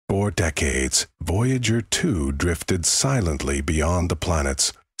For decades, Voyager 2 drifted silently beyond the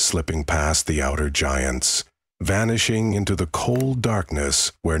planets, slipping past the outer giants, vanishing into the cold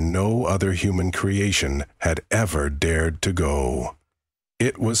darkness where no other human creation had ever dared to go.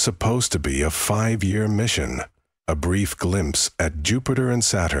 It was supposed to be a 5-year mission, a brief glimpse at Jupiter and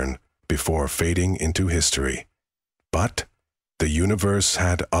Saturn before fading into history. But the universe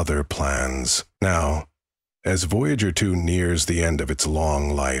had other plans. Now, as Voyager 2 nears the end of its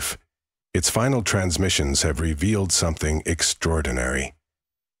long life, its final transmissions have revealed something extraordinary.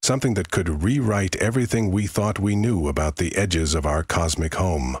 Something that could rewrite everything we thought we knew about the edges of our cosmic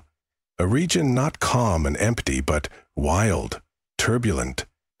home. A region not calm and empty, but wild, turbulent,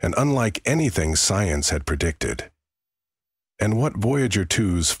 and unlike anything science had predicted. And what Voyager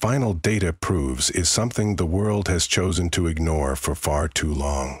 2's final data proves is something the world has chosen to ignore for far too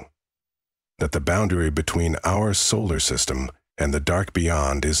long. That the boundary between our solar system and the dark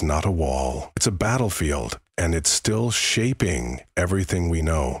beyond is not a wall. It's a battlefield, and it's still shaping everything we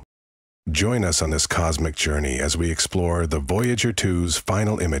know. Join us on this cosmic journey as we explore the Voyager 2's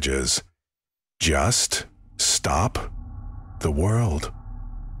final images. Just stop the world.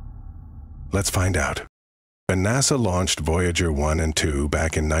 Let's find out. When NASA launched Voyager 1 and 2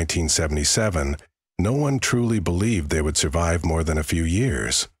 back in 1977, no one truly believed they would survive more than a few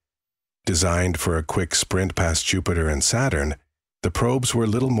years. Designed for a quick sprint past Jupiter and Saturn, the probes were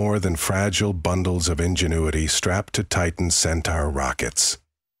little more than fragile bundles of ingenuity strapped to Titan Centaur rockets.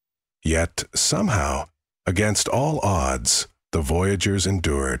 Yet, somehow, against all odds, the Voyagers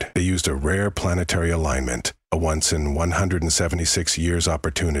endured. They used a rare planetary alignment, a once-in-176-years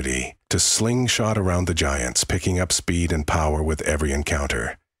opportunity, to slingshot around the giants, picking up speed and power with every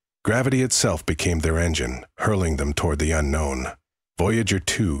encounter. Gravity itself became their engine, hurling them toward the unknown. Voyager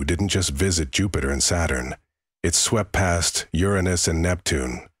 2 didn't just visit Jupiter and Saturn. It swept past Uranus and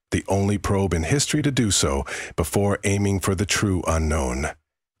Neptune, the only probe in history to do so, before aiming for the true unknown,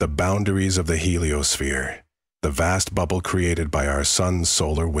 the boundaries of the heliosphere, the vast bubble created by our sun's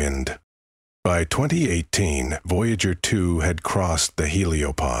solar wind. By 2018, Voyager 2 had crossed the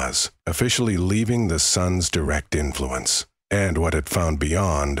heliopause, officially leaving the sun's direct influence. And what it found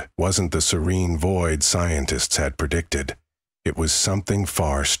beyond wasn't the serene void scientists had predicted. It was something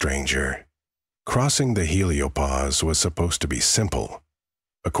far stranger. Crossing the heliopause was supposed to be simple.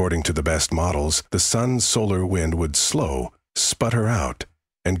 According to the best models, the sun's solar wind would slow, sputter out,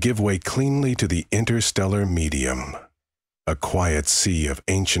 and give way cleanly to the interstellar medium. A quiet sea of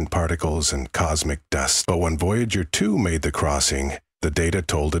ancient particles and cosmic dust. But when Voyager 2 made the crossing, the data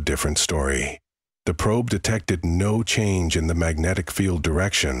told a different story. The probe detected no change in the magnetic field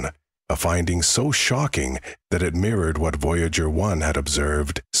direction, a finding so shocking that it mirrored what Voyager 1 had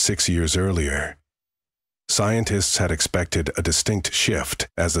observed 6 years earlier. Scientists had expected a distinct shift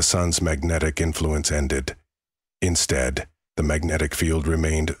as the sun's magnetic influence ended. Instead, the magnetic field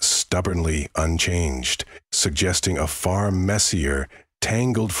remained stubbornly unchanged, suggesting a far messier,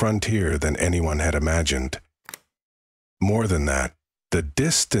 tangled frontier than anyone had imagined. More than that, the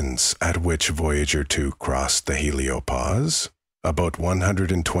distance at which Voyager 2 crossed the heliopause, about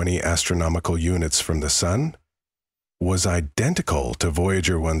 120 astronomical units from the sun, was identical to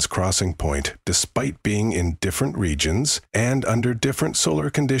Voyager 1's crossing point despite being in different regions and under different solar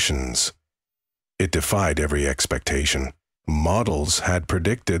conditions. It defied every expectation. Models had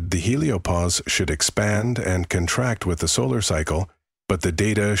predicted the heliopause should expand and contract with the solar cycle, but the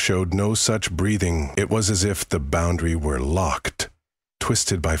data showed no such breathing. It was as if the boundary were locked,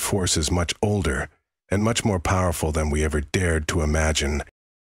 twisted by forces much older and much more powerful than we ever dared to imagine.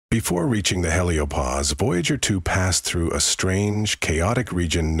 Before reaching the heliopause, Voyager 2 passed through a strange, chaotic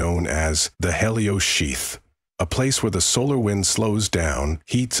region known as the heliosheath, a place where the solar wind slows down,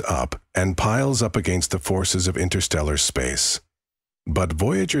 heats up, and piles up against the forces of interstellar space. But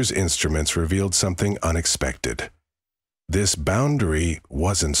Voyager's instruments revealed something unexpected. This boundary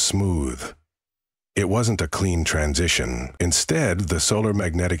wasn't smooth. It wasn't a clean transition. Instead, the solar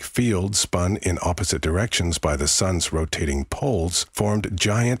magnetic field spun in opposite directions by the sun's rotating poles formed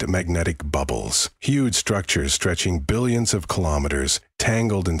giant magnetic bubbles, huge structures stretching billions of kilometers,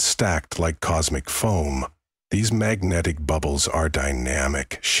 tangled and stacked like cosmic foam. These magnetic bubbles are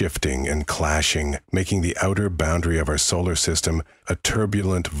dynamic, shifting and clashing, making the outer boundary of our solar system a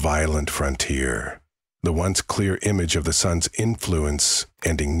turbulent, violent frontier. The once clear image of the sun's influence,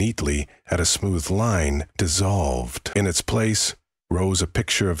 ending neatly at a smooth line, dissolved. In its place rose a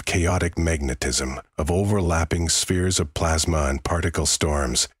picture of chaotic magnetism, of overlapping spheres of plasma and particle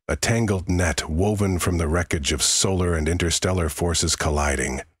storms, a tangled net woven from the wreckage of solar and interstellar forces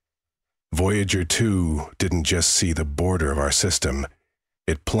colliding. Voyager 2 didn't just see the border of our system,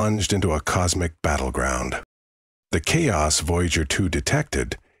 it plunged into a cosmic battleground. The chaos Voyager 2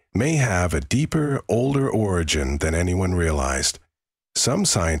 detected may have a deeper, older origin than anyone realized. Some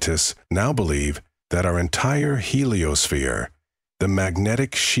scientists now believe that our entire heliosphere, the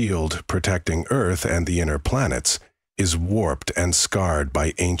magnetic shield protecting Earth and the inner planets, is warped and scarred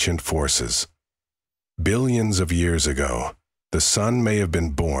by ancient forces. Billions of years ago, the Sun may have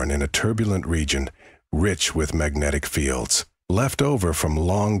been born in a turbulent region rich with magnetic fields. Left over from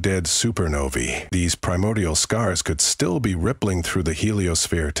long-dead supernovae, these primordial scars could still be rippling through the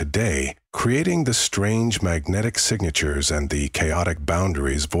heliosphere today, creating the strange magnetic signatures and the chaotic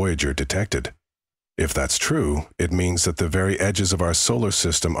boundaries Voyager detected. If that's true, it means that the very edges of our solar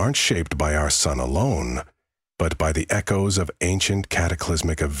system aren't shaped by our Sun alone, but by the echoes of ancient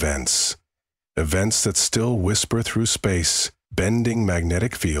cataclysmic events. Events that still whisper through space, bending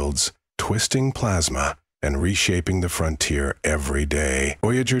magnetic fields, twisting plasma, and reshaping the frontier every day.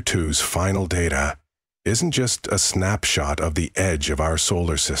 Voyager 2's final data isn't just a snapshot of the edge of our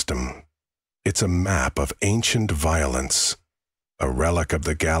solar system. It's a map of ancient violence, a relic of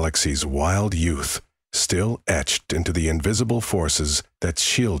the galaxy's wild youth, still etched into the invisible forces that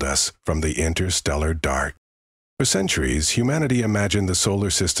shield us from the interstellar dark. For centuries, humanity imagined the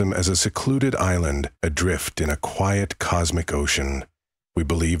solar system as a secluded island adrift in a quiet cosmic ocean. We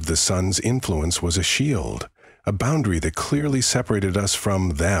believed the Sun's influence was a shield, a boundary that clearly separated us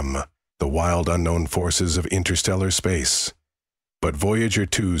from them, the wild unknown forces of interstellar space. But Voyager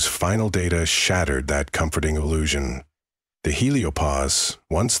 2's final data shattered that comforting illusion. The heliopause,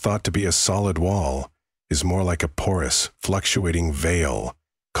 once thought to be a solid wall, is more like a porous, fluctuating veil,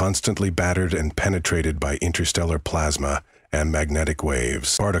 constantly battered and penetrated by interstellar plasma and magnetic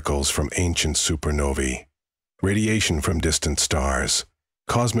waves, particles from ancient supernovae, radiation from distant stars,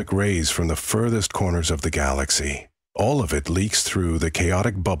 cosmic rays from the furthest corners of the galaxy. All of it leaks through the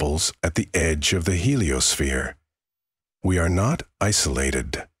chaotic bubbles at the edge of the heliosphere. We are not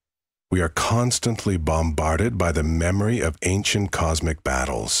isolated. We are constantly bombarded by the memory of ancient cosmic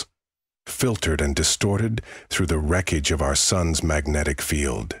battles, filtered and distorted through the wreckage of our Sun's magnetic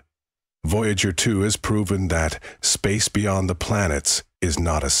field. Voyager 2 has proven that space beyond the planets is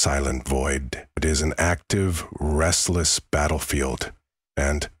not a silent void. It is an active, restless battlefield.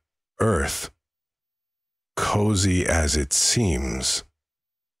 And Earth, cozy as it seems,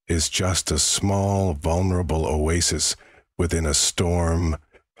 is just a small, vulnerable oasis within a storm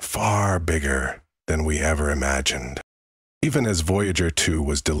far bigger than we ever imagined. Even as Voyager 2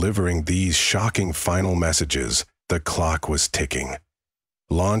 was delivering these shocking final messages, the clock was ticking.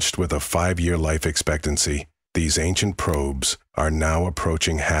 Launched with a 5-year life expectancy, these ancient probes are now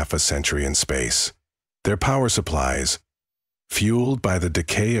approaching half a century in space. Their power supplies, fueled by the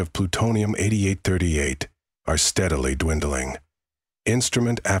decay of plutonium-8838, are steadily dwindling.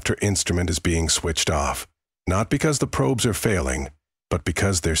 Instrument after instrument is being switched off, not because the probes are failing, but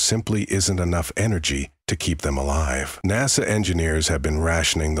because there simply isn't enough energy to keep them alive. NASA engineers have been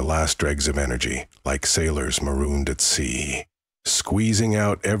rationing the last dregs of energy, like sailors marooned at sea, squeezing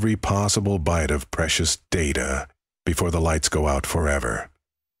out every possible bite of precious data before the lights go out forever.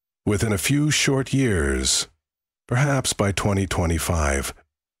 Within a few short years, perhaps by 2025,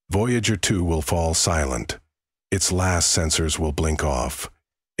 Voyager 2 will fall silent. Its last sensors will blink off.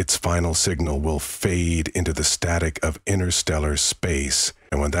 Its final signal will fade into the static of interstellar space.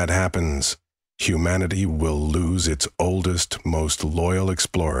 And when that happens, humanity will lose its oldest, most loyal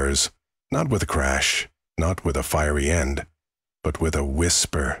explorers, not with a crash, not with a fiery end, but with a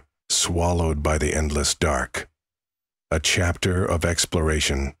whisper swallowed by the endless dark. A chapter of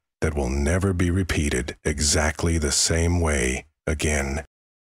exploration that will never be repeated exactly the same way again.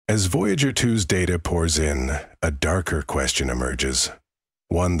 As Voyager 2's data pours in, a darker question emerges,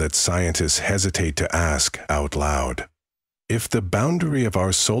 one that scientists hesitate to ask out loud. If the boundary of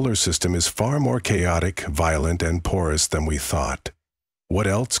our solar system is far more chaotic, violent, and porous than we thought, what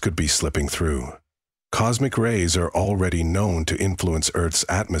else could be slipping through? Cosmic rays are already known to influence Earth's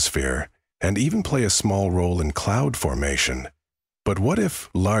atmosphere and even play a small role in cloud formation. But what if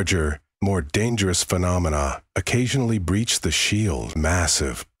larger, more dangerous phenomena occasionally breach the shield?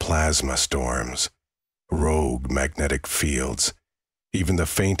 Massive plasma storms, rogue magnetic fields, even the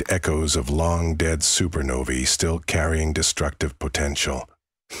faint echoes of long-dead supernovae still carrying destructive potential.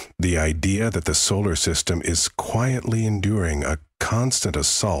 The idea that the solar system is quietly enduring a constant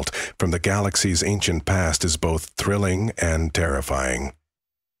assault from the galaxy's ancient past is both thrilling and terrifying.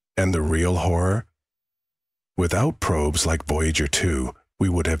 And the real horror? Without probes like Voyager 2, we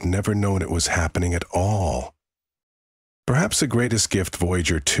would have never known it was happening at all. Perhaps the greatest gift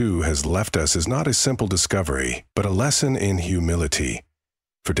Voyager 2 has left us is not a simple discovery, but a lesson in humility.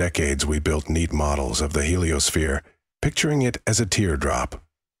 For decades, we built neat models of the heliosphere, picturing it as a teardrop,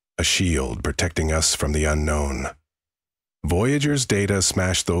 a shield protecting us from the unknown. Voyager's data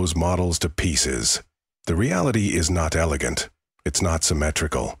smashed those models to pieces. The reality is not elegant. It's not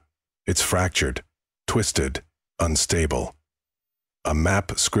symmetrical. It's fractured, twisted, unstable. A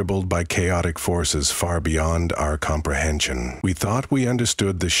map scribbled by chaotic forces far beyond our comprehension. We thought we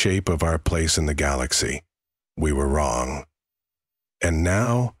understood the shape of our place in the galaxy. We were wrong. And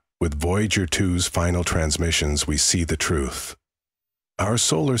now, with Voyager 2's final transmissions, we see the truth. Our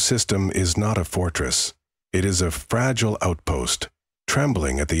solar system is not a fortress. It is a fragile outpost,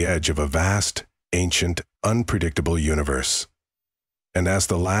 trembling at the edge of a vast, ancient, unpredictable universe. And as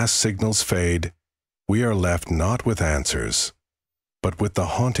the last signals fade, we are left not with answers, but with the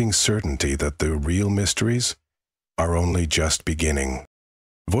haunting certainty that the real mysteries are only just beginning.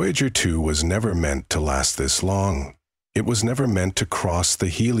 Voyager 2 was never meant to last this long. It was never meant to cross the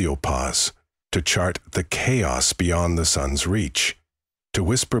heliopause, to chart the chaos beyond the sun's reach, to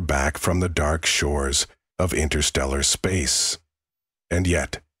whisper back from the dark shores of interstellar space. And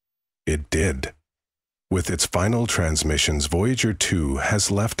yet, it did. With its final transmissions, Voyager 2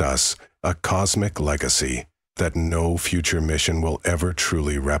 has left us a cosmic legacy that no future mission will ever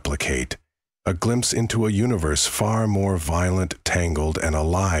truly replicate, a glimpse into a universe far more violent, tangled, and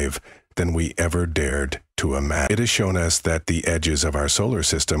alive than we ever dared to imagine. It has shown us that the edges of our solar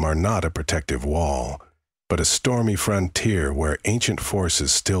system are not a protective wall, but a stormy frontier where ancient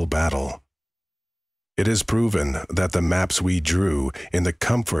forces still battle. It has proven that the maps we drew in the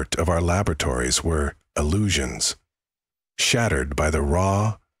comfort of our laboratories were illusions, shattered by the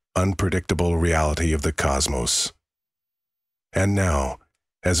raw, unpredictable reality of the cosmos. And now,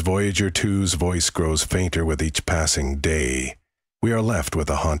 as Voyager 2's voice grows fainter with each passing day, we are left with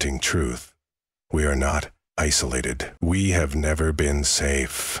a haunting truth. We are not isolated. We have never been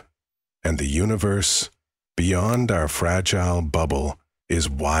safe. And the universe, beyond our fragile bubble, is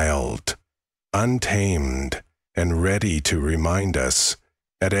wild, untamed, and ready to remind us,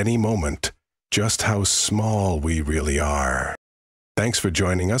 at any moment, just how small we really are. Thanks for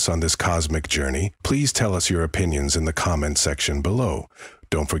joining us on this cosmic journey. Please tell us your opinions in the comment section below.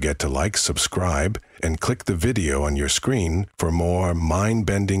 Don't forget to like, subscribe, and click the video on your screen for more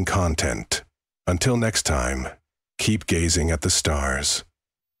mind-bending content. Until next time, keep gazing at the stars.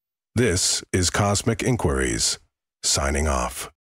 This is Cosmic Inquiries, signing off.